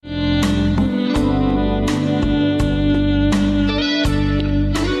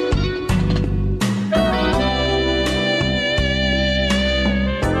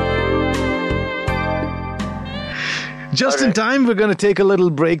just in time. We're going to take a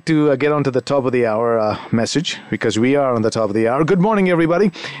little break to get onto the top of the hour message, because we are on the top of the hour. Good morning,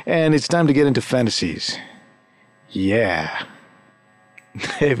 everybody. And it's time to get into fantasies. Yeah.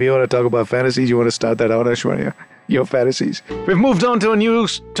 If you want to talk about fantasies, you want to start that out, Aishwarya? Your fantasies. We've moved on to a new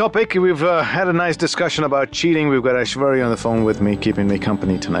topic. We've had a nice discussion about cheating. We've got Aishwarya on the phone with me, keeping me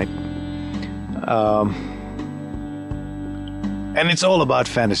company tonight. And it's all about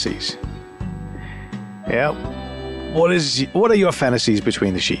fantasies. Yeah. What are your fantasies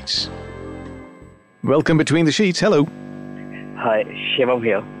between the sheets? Welcome Between the Sheets. Hello. Hi, Shivam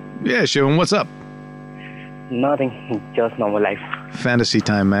here. Yeah, Shivam, what's up? Nothing, just normal life. Fantasy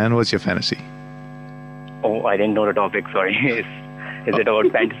time, man. What's your fantasy? Oh, I didn't know the topic, sorry. Is it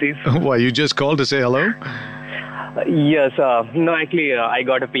about fantasies? Why, you just called to say hello? Yes, no, actually, I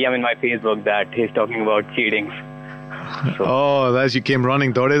got a PM in my Facebook that he's talking about cheating. So, oh, that's you came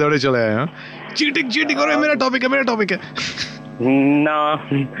running. Dode chale aaye, huh? Cheating, aur mera topic hai. no,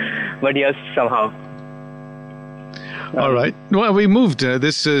 but yes, somehow. All right. Well, we moved.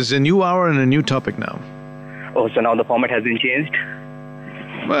 This is a new hour and a new topic now. Oh, so now the format has been changed?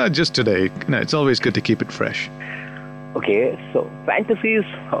 Well, just today. No, it's always good to keep it fresh. Okay, so fantasy is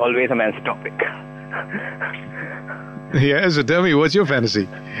always a man's topic. Yeah, so tell me, what's your fantasy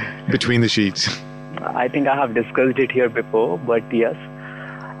between the sheets? I think I have discussed it here before, but yes,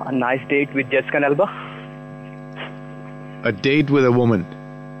 a nice date with Jessica and Alba. A date with a woman?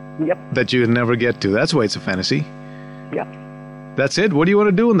 Yep. That you would never get to. That's why it's a fantasy. Yeah. That's it? What do you want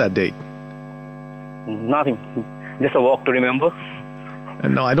to do on that date? Nothing. Just a walk to remember.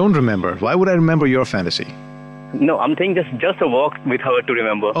 No, I don't remember. Why would I remember your fantasy? No, I'm saying just a walk with her to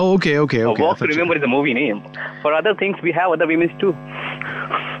remember. Oh, okay. A walk to remember is a movie name. For other things, we have other women too.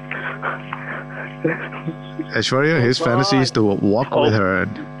 Aishwarya, his fantasy is to walk with her.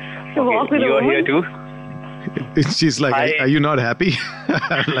 Okay, you are here too? She's like, are you not happy?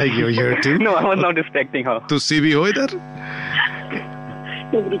 Like you're here too? No, I was not expecting her. To see me ho idhar?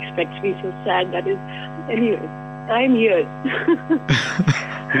 Nobody expects me, so sad. That is, anyway, I'm here.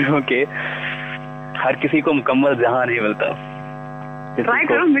 Okay. हर किसी को मुकम्मल जहां नहीं मिलता. Try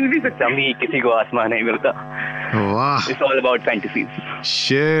करो, मिल भी सकता है. जमीन किसी को आसमान नहीं मिलता. वाह. It's all about fantasies.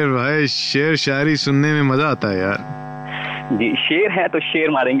 शेर भाई, शेर शायरी सुनने में मजा आता है यार. जी, शेर है तो शेर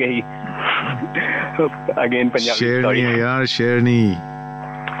मारेंगे ही. Again पंजाबी. शेर नहीं है यार, शेर नहीं.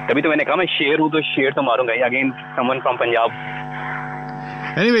 तभी तो मैंने कहा मैं शेर हूँ तो शेर तो मारूंगा ही. Again, someone from Punjab.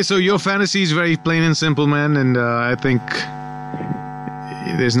 Anyway, so your fantasy is very plain and simple, man, and I think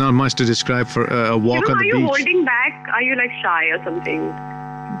there's not much to describe for a walk on the beach. Are you holding back? Are you like shy or something?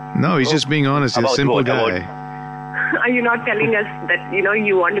 No, he's just being honest. He's a simple guy. Are you not telling us that,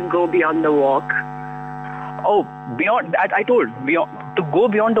 you want to go beyond the walk? Oh, beyond that, I told, to go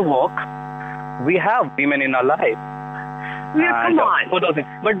beyond the walk, we have women in our life. Yeah, come on. For those things.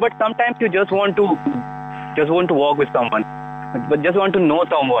 But sometimes you just want to walk with someone, but just want to know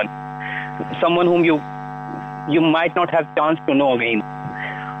someone whom you might not have chance to know again.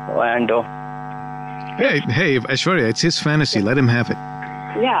 And hey, Aishwarya, it's his fantasy. Let him have it.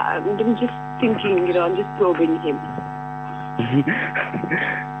 Yeah, I'm just thinking, I'm just probing him.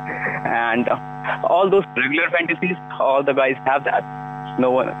 And all those regular fantasies, all the guys have that.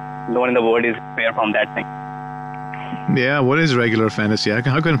 No one in the world is fair from that thing. Yeah, what is regular fantasy?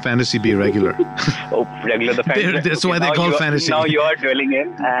 How can fantasy be regular? Oh, regular the fantasy. That's why they call fantasy. Now you are dwelling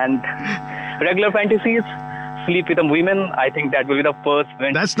in. And regular fantasies, sleep with a woman, I think that will be the first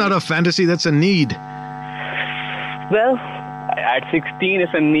fantasy. That's not a fantasy, that's a need. Well, at 16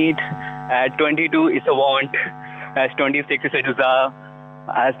 it's a need, at 22 it's a want, at 26 it's a desire,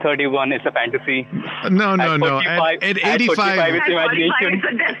 at 31 it's a fantasy. No. At 85 it's imagination.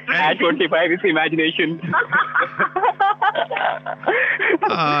 At 45 it's imagination.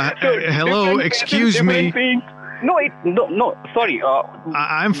 Hello, excuse me. No, sorry.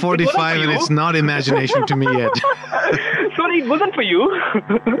 I'm 45 and it's not imagination to me yet. Sorry, it wasn't for you.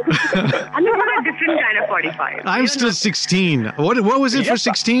 I'm not a different kind of 45. I'm still 16. What was it for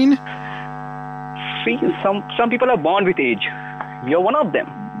 16? See, some people are born with age. You're one of them.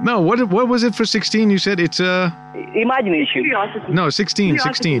 No, what was it for 16? You said it's imagination. Curiosity. No, 16.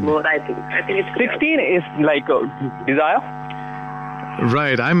 More, I think it's 16 is like desire.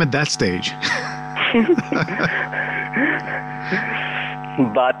 Right, I'm at that stage.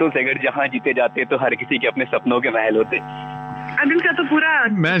 बातों से अगर जहाँ जीते जाते तो हर किसी के अपने सपनों के महल होते.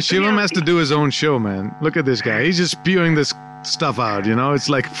 Man, Shivam has to do his own show, man. Look at this guy. He's just spewing this stuff out, It's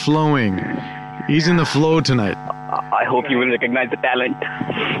like flowing. He's in the flow tonight. I hope you will recognize the talent.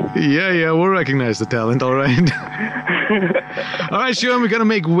 Yeah, we'll recognize the talent, all right. All right, Shivam, we're going to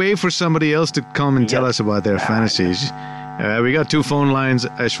make way for somebody else to come and tell us about their fantasies. We got 2 phone lines.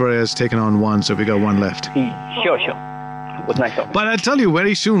 Aishwarya's taken on 1, so we got 1 left. Sure. It was nice talking. But I tell you,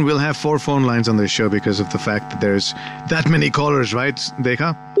 very soon we'll have 4 phone lines on this show because of the fact that there's that many callers, right,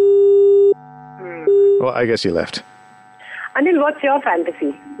 Dekha? Well, I guess you left. Anil, what's your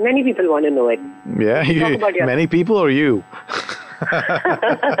fantasy? Many people want to know it. Yeah, Talk about your many people or you?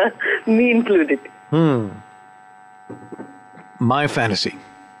 Me included. My fantasy.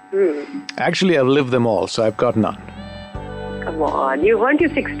 Actually, I've lived them all, so I've got none. Come on. Weren't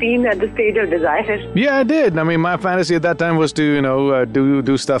you 16 at the stage of desire? Yeah, I did. I mean, my fantasy at that time was to,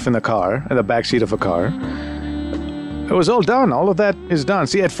 do stuff in the car, in the backseat of a car. It was all done. All of that is done.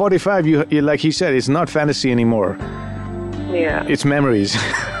 See, at 45, you like he said, it's not fantasy anymore. Yeah. It's memories.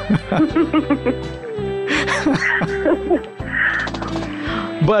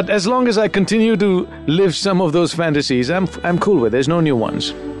 But as long as I continue to live some of those fantasies, I'm cool with it. There's no new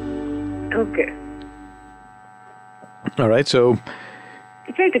ones. Okay. All right, so...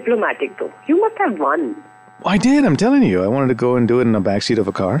 It's very diplomatic, though. You must have one. I did, I'm telling you. I wanted to go and do it in the backseat of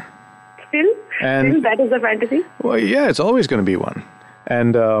a car. Still? And, Still, that is a fantasy? Well, yeah, it's always going to be one.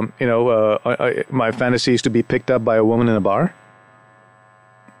 And, my fantasy is to be picked up by a woman in a bar.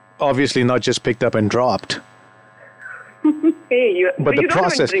 Obviously not just picked up and dropped. Hey, but so the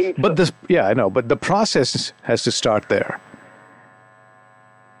process... Drink, so. But this, yeah, I know. But the process has to start there.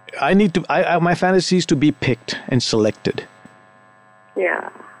 My fantasy is to be picked and selected. Yeah.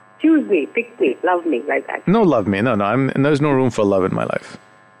 Choose me, pick me, love me, like that. No, love me. No. There's no room for love in my life.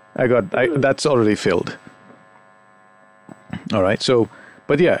 That's already filled. All right. So,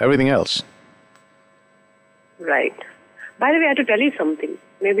 but yeah, everything else. Right. By the way, I have to tell you something.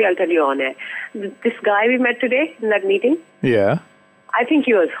 Maybe I'll tell you on air. This guy we met today in that meeting. Yeah. I think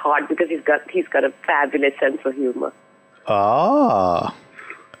he was hot because he's got a fabulous sense of humor. Ah.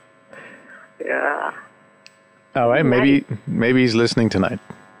 Yeah. All right. Maybe he's listening tonight.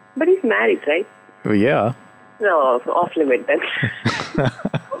 But he's married, right? Well, yeah. No, off limit then.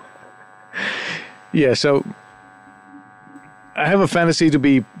 Yeah. So I have a fantasy to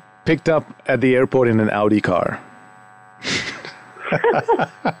be picked up at the airport in an Audi car.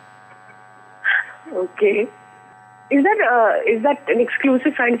 Okay. Is that an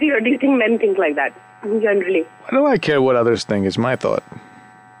exclusive fantasy, or do you think men think like that generally? Why do I care what others think? It's my thought.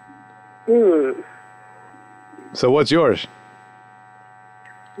 So what's yours?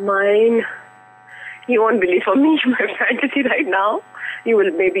 Mine, you won't believe for me, my fantasy right now, you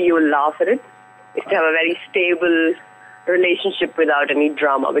will laugh at it, is to have a very stable relationship without any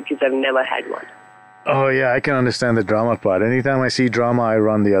drama, because I've never had one. Oh, yeah, I can understand the drama part. Anytime I see drama, I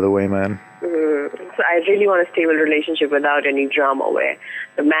run the other way, man. So I really want a stable relationship without any drama, where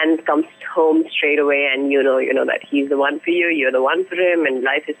the man comes home straight away and you know that he's the one for you, you're the one for him, and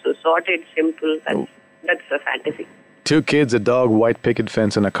life is so sorted, simple. That's a fantasy. 2 kids, a dog, white picket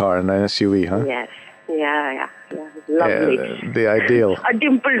fence, and a car, and an SUV, huh? Yes. Yeah. Lovely. Yeah, the ideal. A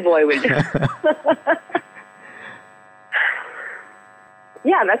dimpled boy will do.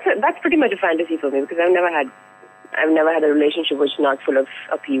 Yeah, that's pretty much a fantasy for me, because I've never had a relationship which is not full of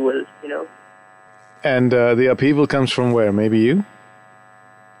upheaval, And the upheaval comes from where? Maybe you?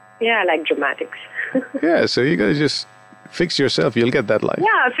 Yeah, I like dramatics. Yeah, so you gotta just fix yourself. You'll get that life.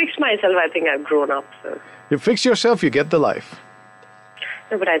 Yeah, I fixed myself. I think I've grown up. So. You fix yourself, you get the life.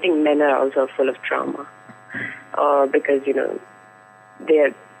 No, but I think men are also full of trauma, because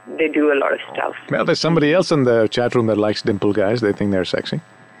they do a lot of stuff. Well, there's somebody else in the chat room that likes dimple guys. They think they're sexy.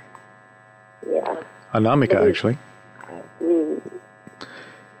 Yeah. Anamika, actually.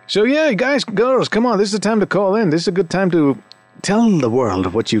 So yeah, guys, girls, come on. This is the time to call in. This is a good time to tell the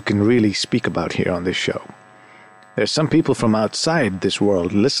world what you can really speak about here on this show. There's some people from outside this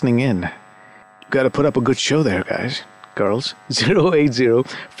world listening in. Got to put up a good show there, guys. Girls.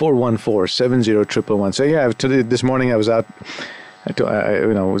 080-414-70111. So yeah, this morning I was out. I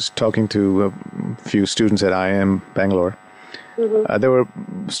was talking to a few students at IIM Bangalore. Mm-hmm. There were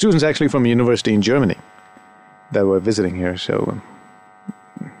students actually from a university in Germany that were visiting here. So,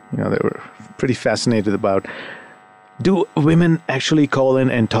 they were pretty fascinated about, do women actually call in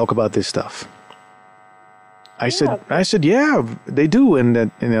and talk about this stuff? I said, yeah, they do.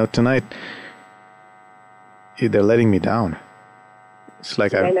 And, tonight they're letting me down. It's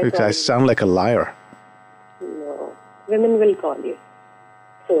like I sound like a liar. No, women will call you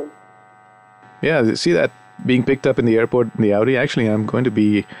soon. Yeah, see that being picked up in the airport in the Audi? Actually, I'm going to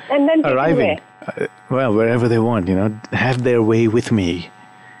be arriving. Wherever they want, have their way with me.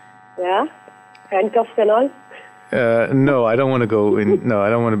 Yeah? Handcuffs and all? No, I don't want to go in. No, I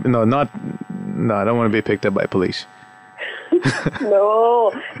don't want to. No, I don't want to be picked up by police.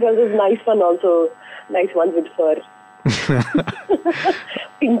 No, there's this nice one also. Nice one with fur.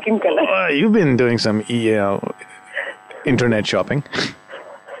 Pink in color. Oh, you've been doing some internet shopping.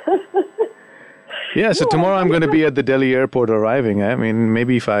 Yeah, so tomorrow I'm going to be at the Delhi airport arriving. I mean,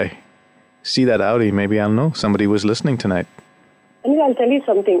 maybe if I see that Audi, maybe I'll know somebody was listening tonight. And I'll tell you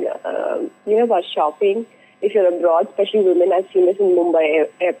something, about shopping. If you're abroad, especially women, I've seen this in Mumbai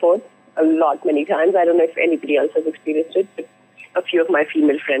airport many times. I don't know if anybody else has experienced it, but a few of my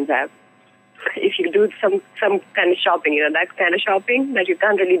female friends have. If you do some kind of shopping, that kind of shopping that you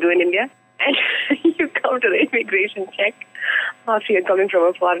can't really do in India, and you come to the immigration check after you're coming from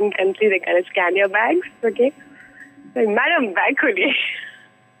a foreign country, they kind of scan your bags, okay? Like, madam, bag kholiye.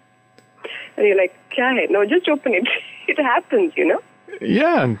 And you're like, kya hai? No, just open it. It happens,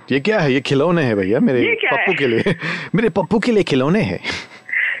 Yeah, ये क्या है? ये खिलौने हैं भैया मेरे पप्पू के लिए. मेरे पप्पू के लिए खिलौने हैं.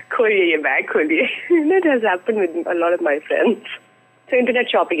 खोलिए ये bag खोलिए. That has happened with a lot of my friends. So internet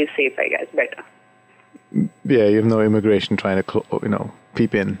shopping is safe, I guess, better. Yeah, you have no immigration trying to,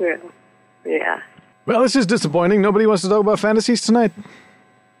 peep in. Yeah. Well, this is disappointing. Nobody wants to talk about fantasies tonight.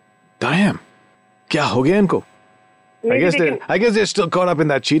 Damn. क्या हो गया इनको? I guess they're still caught up in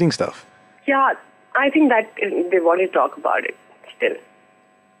that cheating stuff. Yeah, I think that they want to talk about it still.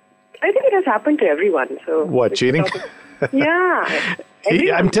 I think it has happened to everyone. So what, cheating? Yeah.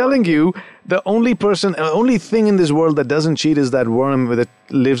 I'm telling you, the only thing in this world that doesn't cheat is that worm that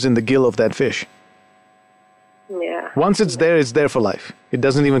lives in the gill of that fish. Yeah. Once it's there for life. It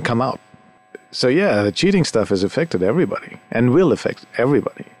doesn't even come out. So yeah, the cheating stuff has affected everybody and will affect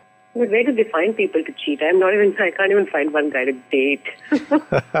everybody. But where do they find people to cheat? I can't even find one guy to date.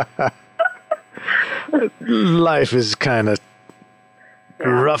 Life is kind of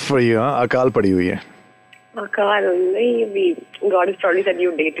rough for you, huh? Akal padi hui hai. Akal, God has probably said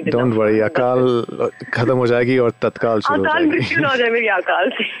you dated enough. Don't worry, Akal खत्म हो जाएगी और तत्काल शुरू हो जाएगी. अकाल मृत्यु ना हो जाए मेरी अकाल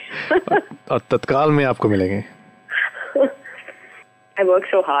से. और तत्काल में आपको मिलेंगे. I work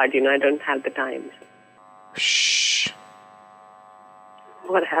so hard, I don't have the time. Shh.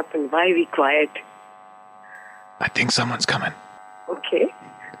 What happened? Why are we quiet? I think someone's coming. Okay.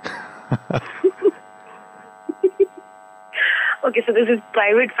 Okay, so this is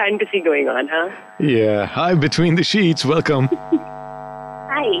private fantasy going on, huh? Yeah. Hi, Between the Sheets. Welcome.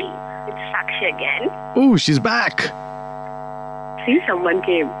 Hi, it's Sakshi again. Ooh, she's back. See, someone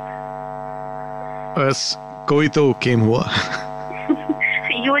came. Bas, koi to came hua.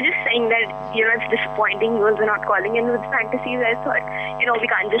 You were just saying that, it's disappointing girls are not calling in with fantasies. I thought, we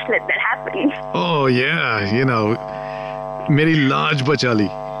can't just let that happen. Oh, yeah, meri laaj bachali.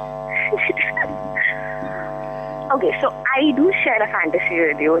 Okay, so I do share a fantasy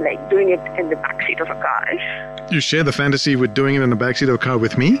with you, like doing it in the backseat of a car. You share the fantasy with doing it in the backseat of a car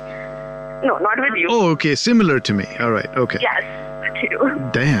with me? No, not with you. Oh, okay, similar to me. All right, okay. Yes, with you.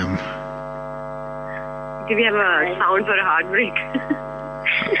 Damn. Do we have a sound for a heartbreak?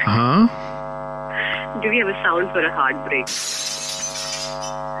 Huh? Do we have a sound for a heartbreak?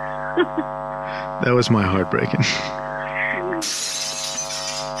 That was my heart breaking.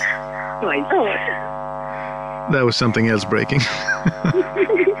 That was something else breaking.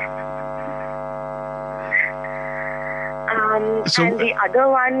 So, and the other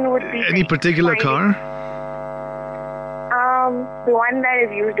one would be... Any particular car? The one that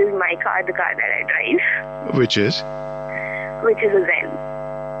I've used is my car, the car that I drive. Which is? Which is a Zen.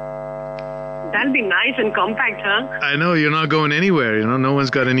 That'll be nice and compact, huh? I know, you're not going anywhere, no one's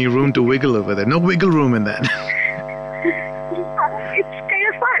got any room to wiggle over there. No wiggle room in that. It's kind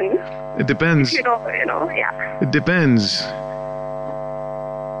of fun. It depends. Yeah. It depends.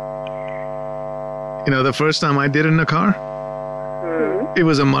 The first time I did it in a car, it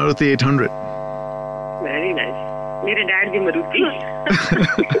was a Maruti 800. Very nice. Mere dad bhi Maruti.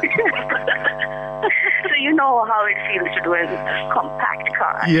 So you know how it feels to do a compact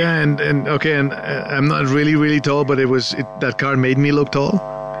car. Yeah, and I'm not really, really tall, but that car made me look tall.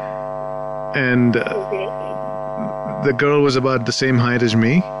 And the girl was about the same height as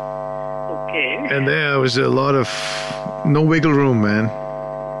me. Okay. And there was a lot of no wiggle room, man.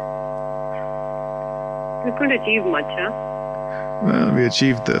 You couldn't achieve much, huh? Well, we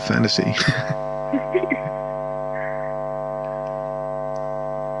achieved the fantasy.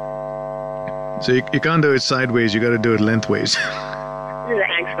 So you can't do it sideways, you got to do it lengthways.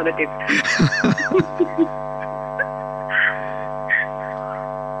 Thanks for the tip.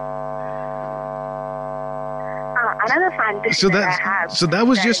 Another fantasy I have. So that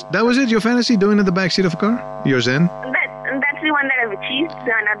was it, your fantasy, doing it in the backseat of a car? Your Zen? That's the one that I've achieved.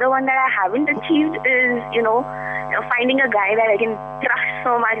 Another one that I haven't achieved is, finding a guy that I can trust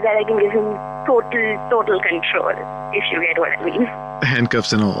so much that I can give him total control, if you get what I mean.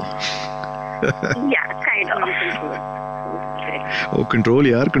 Handcuffs and all. Yeah, kind of. Okay. Oh, control,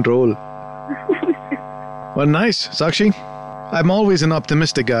 yaar, control. Well, nice, Sakshi. I'm always an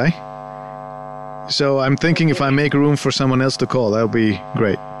optimistic guy. So I'm thinking if I make room for someone else to call, that'll be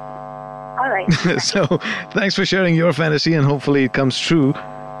great. All right. So thanks for sharing your fantasy, and hopefully it comes true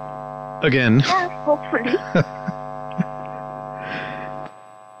again. Yeah, hopefully.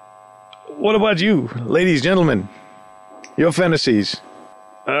 What about you, ladies, gentlemen? Your fantasies.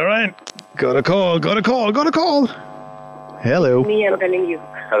 All right. Got a call. Hello. Me, I'm telling you.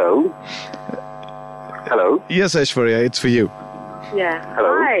 Hello? Hello? Yes, Aishwarya, it's for you. Yeah.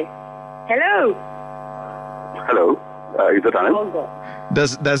 Hello? Hi. Hello. Hello? Is it Anil? Oh, God.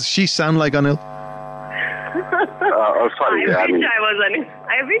 Does she sound like Anil? Sorry. I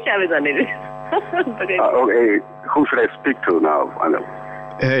wish I was on it. But anyway. Okay, who should I speak to now, Anil?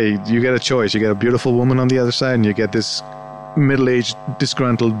 Hey, you get a choice. You get a beautiful woman on the other side, and you get this middle-aged,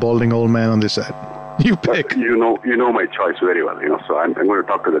 disgruntled, balding old man on this side. You pick. You know my choice very well, so I'm going to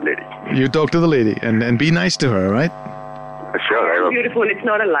talk to the lady. You talk to the lady, and be nice to her, right? Sure, I will. Beautiful. It's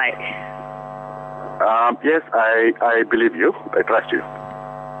not a lie. Yes, I believe you. I trust you.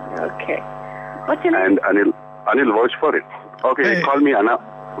 Okay. What's your name? And Anil vouch for it. Okay, Hey. You call me Anna.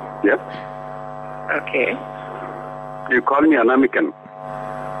 Yeah? Okay. You call me Anamikan.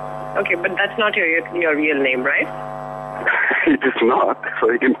 Okay, but that's not your real name, right? It is not. So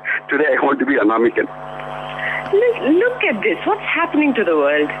today I want to be Anamikan. Look at this. What's happening to the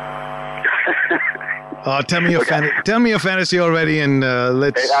world? Tell me your fantasy already, and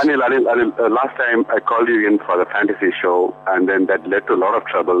let's. Hey, Anil, last time I called you in for the fantasy show, and then that led to a lot of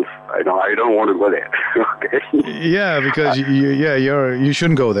troubles. I don't want to go there. Okay. Yeah, because you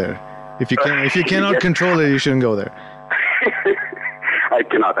shouldn't go there. If you cannot Yes. control it, you shouldn't go there. I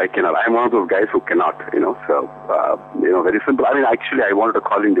cannot. I'm one of those guys who cannot, so, very simple. I mean, actually, I wanted to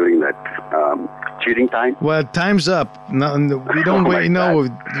call in during that cheating time. Well, time's up. No, we don't Oh, wait. my No,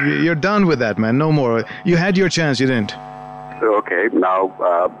 you're done with that, man. No more. You had your chance. You didn't. Okay, now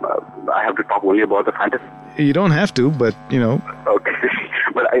I have to talk only about the fantasy. You don't have to, but Okay,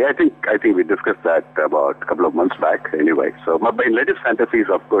 but I think we discussed that about a couple of months back anyway. So my latest fantasy is,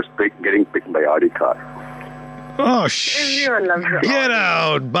 of course, getting picked by Audi car. Oh, Everyone loves it. get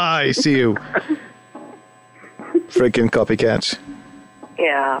out. Bye. See you. Freaking copycats.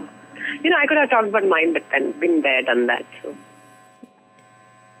 Yeah. I could have talked about mine, but then been there, done that. So.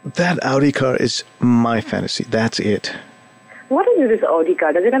 That Audi car is my fantasy. That's it. What is this Audi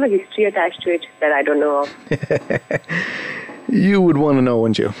car? Does it have a history attached to it that I don't know of? You would want to know,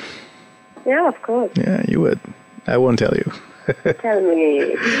 wouldn't you? Yeah, of course. Yeah, you would. I won't tell you. Tell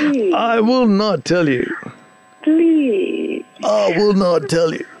me, please. I will not tell you. Please. I will not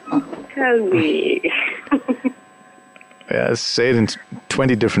tell you. Tell me. Yeah, say it in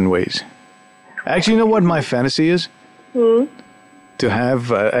 20 different ways. Actually, you know what my fantasy is? To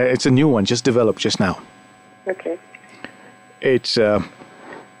have, it's a new one, just developed just now. Okay. It's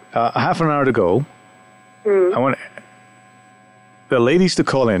half an hour to go. I want the ladies to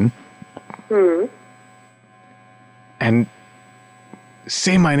call in and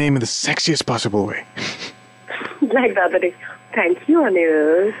say my name in the sexiest possible way. Like the other day. Thank you,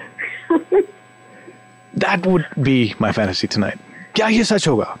 Anil. That would be my fantasy tonight. क्या ये सच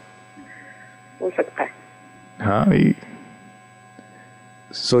होगा? हो सकता है. हाँ,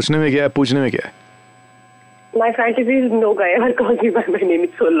 सोचने में क्या है, पूछने में क्या है? My fantasy is no guy ever calls me by my name.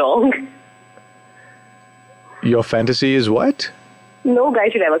 It's so long. Your fantasy is what? No guy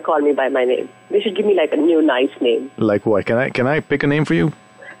should ever call me by my name. They should give me like a new nice name. Like what? Can I pick a name for you?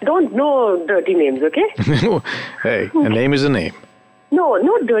 Don't know dirty names, okay? Hey, a name is a name. No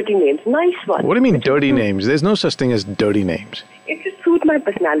dirty names. Nice ones. What do you mean dirty names? There's no such thing as dirty names. It just suit my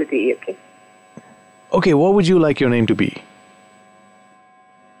personality, okay? Okay, what would you like your name to be?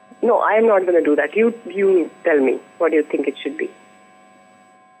 No, I am not going to do that. You tell me what you think it should be.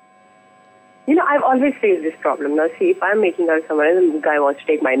 I've always faced this problem. Now, see, if I'm making out someone else and the guy wants to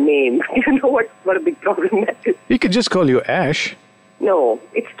take my name, you know what a big problem that is? He could just call you Ash. No,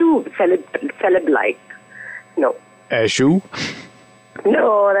 it's too celeb-like. No. Ashu?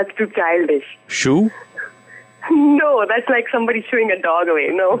 No, that's too childish. Shu? No, that's like somebody shooing a dog away.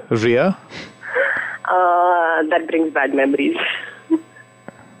 No. Ria? That brings bad memories.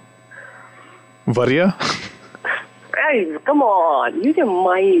 Varya? Guys, come on. Use your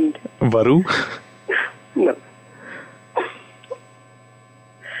mind. Varu? No.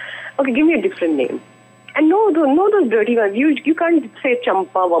 Okay, give me a different name. And no those dirty ones. You can't say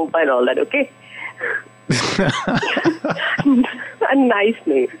Champa, Vampa and all that, okay? A nice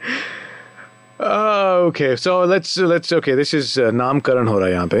name. Okay, so let's. Okay, this is Namkaran ho raha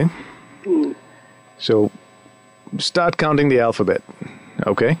hai yahan pe. So start counting the alphabet,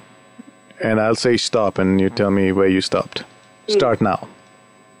 okay? And I'll say stop, and you tell me where you stopped. Start now.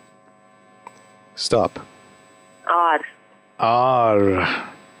 Stop. R. R.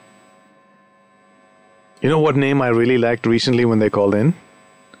 You know what name I really liked recently when they called in?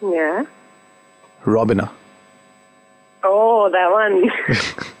 Yeah. Robina. Oh, that one.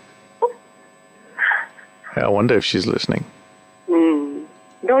 I wonder if she's listening.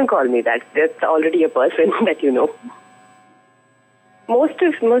 Don't call me that. That's already a person that you know. Most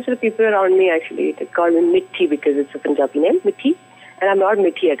of the people around me actually they call me Mithi because it's a Punjabi name, Mithi, and I'm not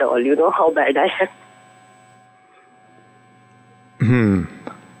Mithi at all. You know how bad I am.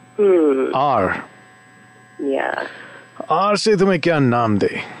 R. Yeah. R से तुम्हें क्या नाम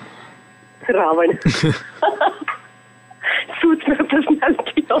दे? Ravan. Suits my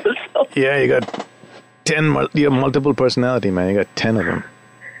personality also. Yeah, you got 10. You have multiple personality, man. You got 10 of them.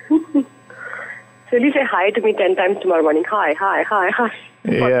 So you say hi to me 10 times tomorrow morning. Hi, hi, hi, hi.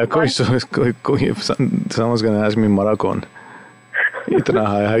 Yeah, if someone's going to ask me, Mara kaun? Itna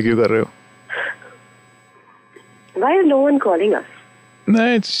hi kyun kar rahe ho? Why is no one calling us? No,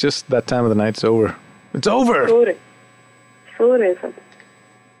 it's just that time of the night. It's over. It's over. Sorry, sir.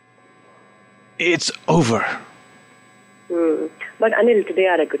 It's over. But Anil, today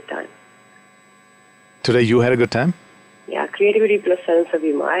I had a good time. Today you had a good time? Yeah, creativity plus sense of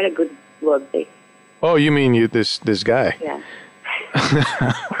humor. I had a good work day. Oh, you mean this guy? Yeah.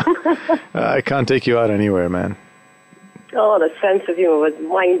 I can't take you out anywhere, man. Oh, the sense of humor was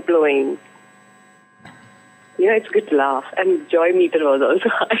mind-blowing. You know, it's good to laugh. And joy meter was also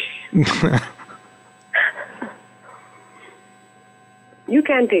high. You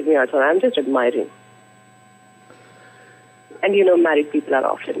can take me out, so I'm just admiring. And you know, married people are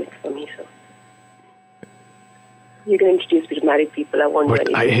off limits for me, so. You can introduce me to married people. I won't do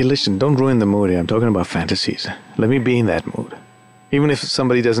anything. Hey, listen, don't ruin the mood here. I'm talking about fantasies. Let me be in that mood. Even if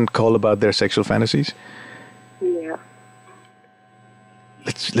somebody doesn't call about their sexual fantasies. Yeah.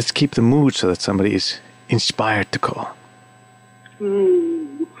 Let's keep the mood so that somebody is inspired to call. So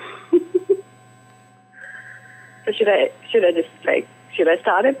should I just should I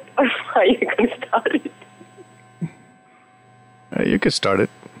start it or are you going to start it? You could start it.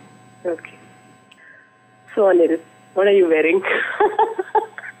 Okay. So Anil, what are you wearing?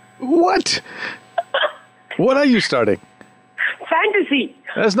 What? What are you starting? Fantasy.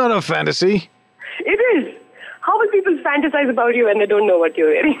 That's not a fantasy. It is. How will people fantasize about you when they don't know what you're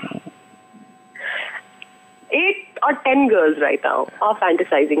wearing? 8 or 10 girls right now are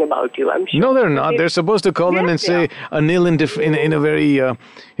fantasizing about you, I'm sure. No, they're not. They're supposed to call in and say Anil in a very,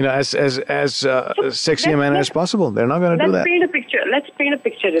 as sexy a manner as possible. They're not going to do that. Let's paint a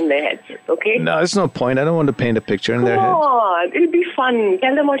picture in their heads, okay? No, there's no point. I don't want to paint a picture in their heads. Come on. It'll be fun.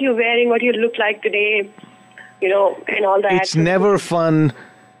 Tell them what you're wearing, what you look like today, and all that. It's never fun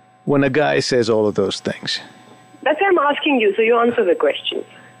when a guy says all of those things. That's why I'm asking you, so you answer the question.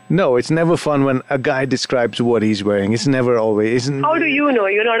 No, it's never fun when a guy describes what he's wearing. It's never always. How do you know?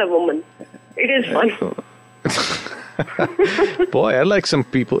 You're not a woman. It is fun. Boy, I'd like some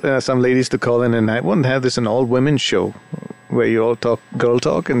ladies to call in, and I wouldn't have this an all-women show where you all talk girl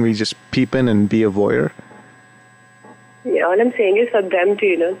talk and we just peep in and be a voyeur. Yeah, all I'm saying is for them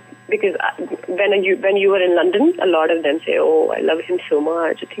to, because when you were in London, a lot of them say, oh, I love him so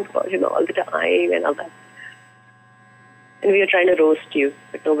much. I think about him all the time and all that. And we were trying to roast you,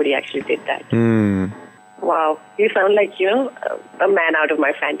 but nobody actually did that. Wow. You sound like, a man out of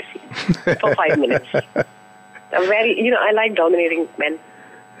my fantasy for 5 minutes. I like dominating men.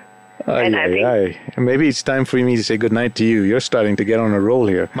 Maybe it's time for me to say goodnight to you. You're starting to get on a roll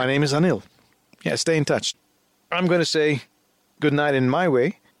here. My name is Anil. Yeah, stay in touch. I'm going to say goodnight in my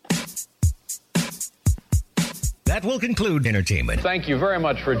way. That will conclude entertainment. Thank you very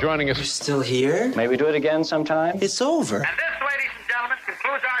much for joining us. You're still here? Maybe do it again sometime? It's over. And this, ladies and gentlemen,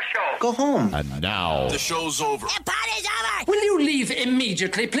 concludes our show. Go home. And now, the show's over. The party's over! Will you leave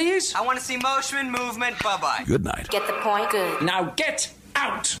immediately, please? I want to see motion, movement, bye-bye. good night. Get the point? Good. Now get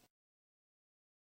out!